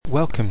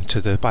Welcome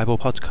to the Bible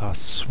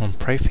podcasts from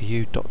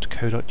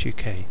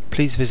prayforyou.co.uk.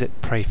 Please visit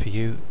Pray For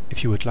You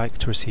if you would like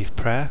to receive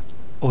prayer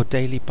or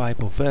daily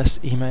Bible verse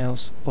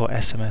emails or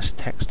SMS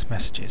text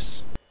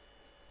messages.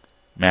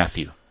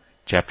 Matthew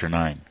chapter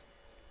 9.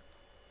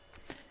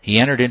 He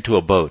entered into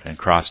a boat and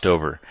crossed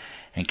over,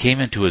 and came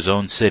into his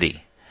own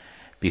city.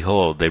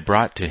 Behold, they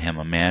brought to him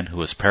a man who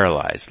was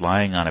paralyzed,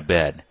 lying on a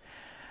bed.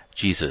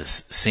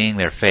 Jesus, seeing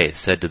their faith,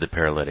 said to the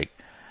paralytic,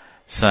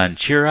 "Son,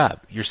 cheer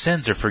up, your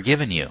sins are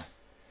forgiven you."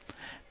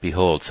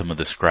 Behold, some of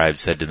the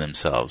scribes said to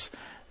themselves,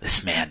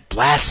 "This man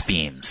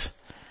blasphemes."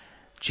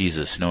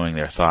 Jesus, knowing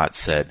their thoughts,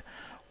 said,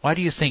 "Why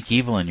do you think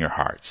evil in your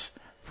hearts?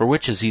 For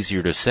which is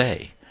easier to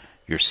say,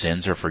 'Your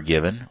sins are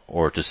forgiven,'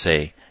 or to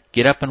say,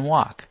 'Get up and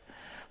walk'?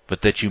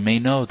 But that you may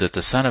know that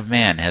the Son of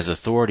Man has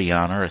authority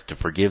on earth to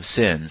forgive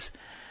sins."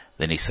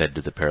 Then he said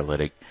to the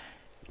paralytic,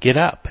 "Get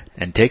up,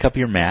 and take up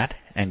your mat,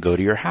 and go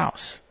to your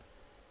house."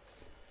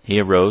 He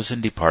arose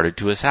and departed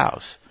to his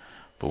house.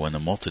 But when the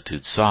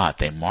multitude saw it,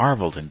 they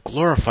marveled and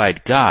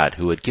glorified God,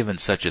 who had given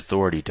such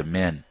authority to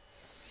men.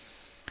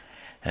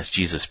 As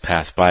Jesus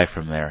passed by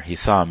from there, he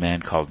saw a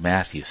man called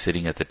Matthew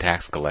sitting at the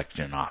tax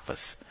collection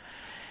office.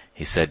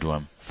 He said to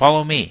him,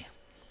 "Follow me."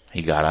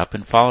 He got up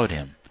and followed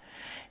him.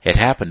 It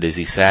happened as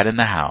he sat in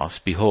the house,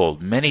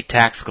 behold, many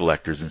tax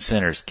collectors and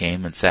sinners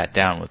came and sat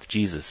down with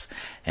Jesus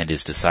and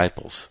his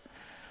disciples.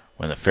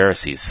 When the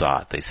Pharisees saw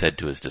it, they said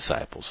to his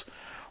disciples,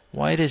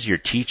 "Why does your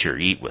teacher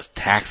eat with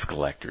tax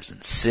collectors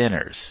and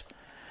sinners?"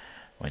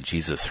 When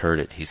Jesus heard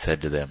it, he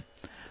said to them,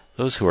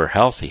 "Those who are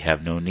healthy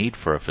have no need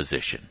for a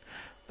physician,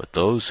 but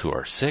those who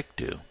are sick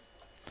do.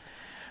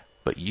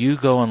 But you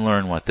go and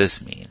learn what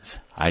this means.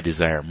 I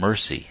desire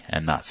mercy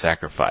and not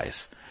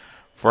sacrifice.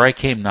 For I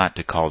came not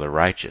to call the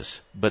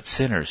righteous, but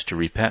sinners to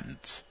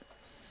repentance."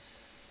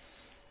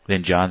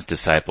 Then John's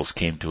disciples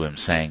came to him,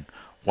 saying,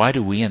 "Why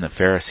do we and the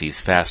Pharisees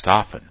fast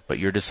often, but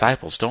your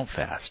disciples don't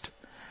fast?"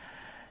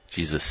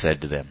 Jesus said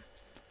to them,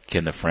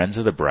 "Can the friends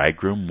of the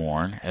bridegroom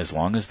mourn as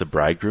long as the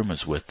bridegroom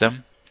is with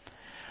them?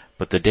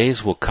 But the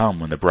days will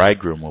come when the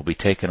bridegroom will be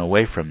taken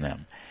away from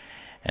them,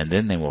 and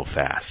then they will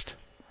fast.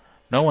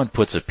 No one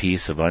puts a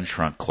piece of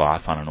unshrunk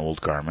cloth on an old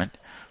garment,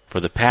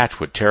 for the patch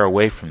would tear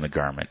away from the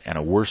garment, and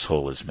a worse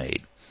hole is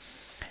made.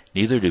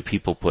 Neither do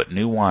people put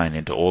new wine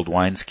into old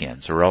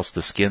wineskins, or else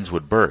the skins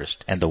would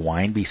burst, and the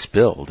wine be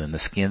spilled, and the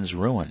skins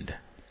ruined.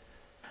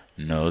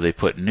 No, they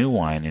put new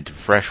wine into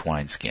fresh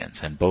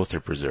wineskins, and both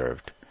are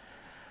preserved."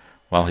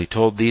 While he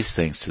told these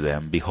things to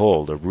them,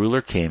 behold, a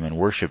ruler came and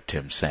worshipped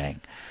him, saying,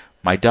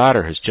 "My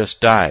daughter has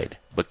just died,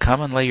 but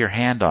come and lay your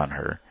hand on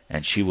her,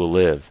 and she will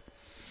live."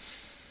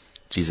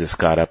 Jesus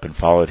got up and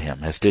followed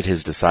him, as did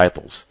his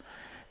disciples.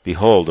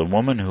 Behold, a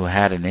woman who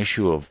had an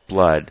issue of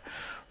blood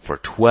for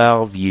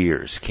 12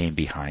 years came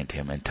behind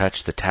him, and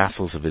touched the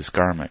tassels of his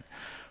garment,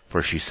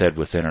 for she said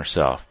within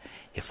herself,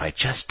 "If I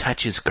just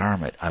touch his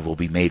garment, I will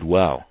be made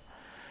well."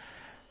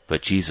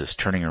 But Jesus,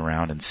 turning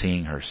around and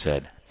seeing her,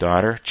 said,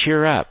 "Daughter,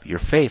 cheer up, your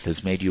faith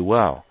has made you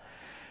well."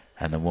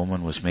 And the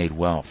woman was made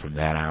well from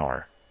that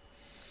hour.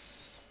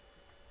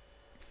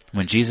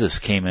 When Jesus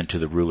came into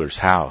the ruler's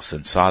house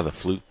and saw the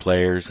flute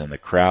players and the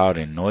crowd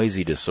in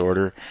noisy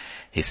disorder,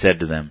 he said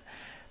to them,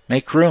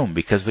 "Make room,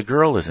 because the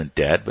girl isn't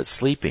dead, but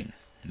sleeping."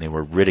 And they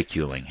were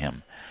ridiculing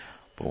him.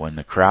 But when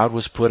the crowd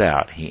was put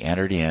out, he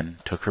entered in,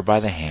 took her by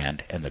the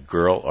hand, and the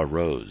girl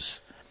arose.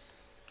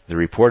 The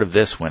report of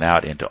this went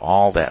out into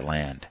all that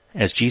land.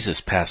 As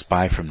Jesus passed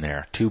by from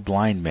there, 2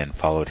 blind men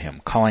followed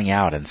him, calling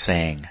out and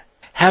saying,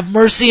 "Have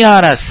mercy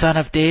on us, Son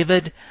of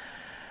David!"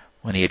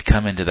 When he had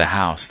come into the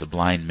house, the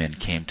blind men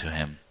came to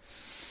him.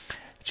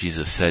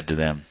 Jesus said to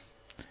them,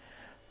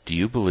 "Do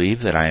you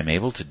believe that I am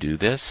able to do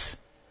this?"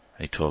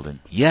 They told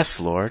him, "Yes,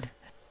 Lord."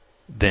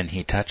 Then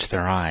he touched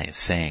their eyes,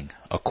 saying,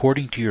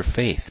 "According to your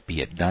faith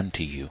be it done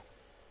to you."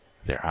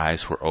 Their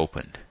eyes were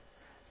opened.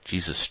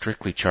 Jesus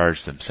strictly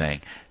charged them,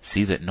 saying,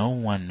 "See that no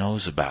one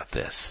knows about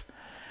this."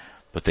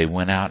 But they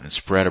went out and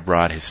spread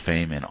abroad his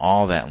fame in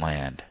all that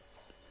land.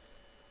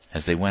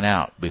 As they went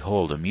out,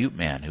 behold, a mute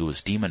man who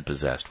was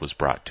demon-possessed was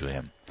brought to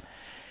him.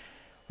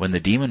 When the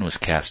demon was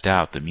cast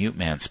out, the mute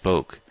man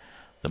spoke.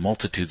 The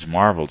multitudes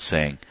marveled,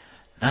 saying,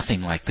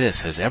 "Nothing like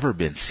this has ever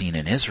been seen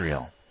in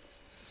Israel."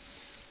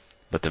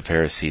 But the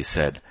Pharisees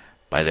said,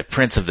 "By the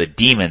prince of the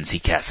demons he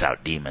casts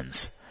out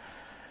demons."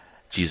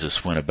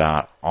 Jesus went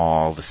about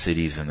all the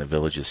cities and the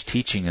villages,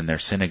 teaching in their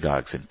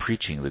synagogues and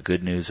preaching the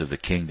good news of the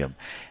kingdom,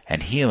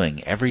 and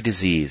healing every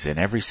disease and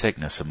every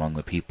sickness among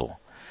the people.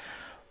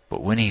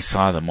 But when he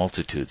saw the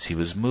multitudes, he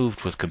was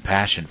moved with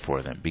compassion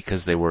for them,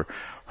 because they were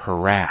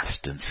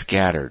harassed and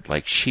scattered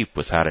like sheep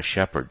without a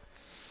shepherd.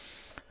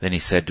 Then he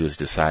said to his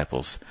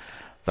disciples,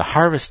 "The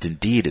harvest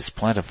indeed is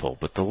plentiful,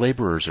 but the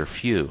laborers are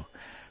few.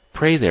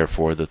 Pray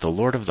therefore that the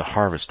Lord of the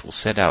harvest will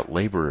send out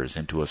laborers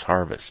into his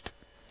harvest."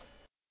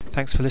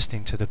 Thanks for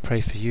listening to the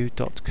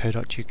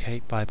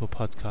prayforyou.co.uk Bible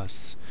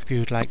podcasts. If you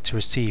would like to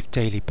receive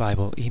daily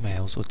Bible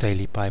emails or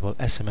daily Bible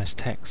SMS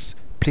texts,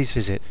 please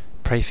visit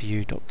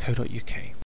prayforyou.co.uk.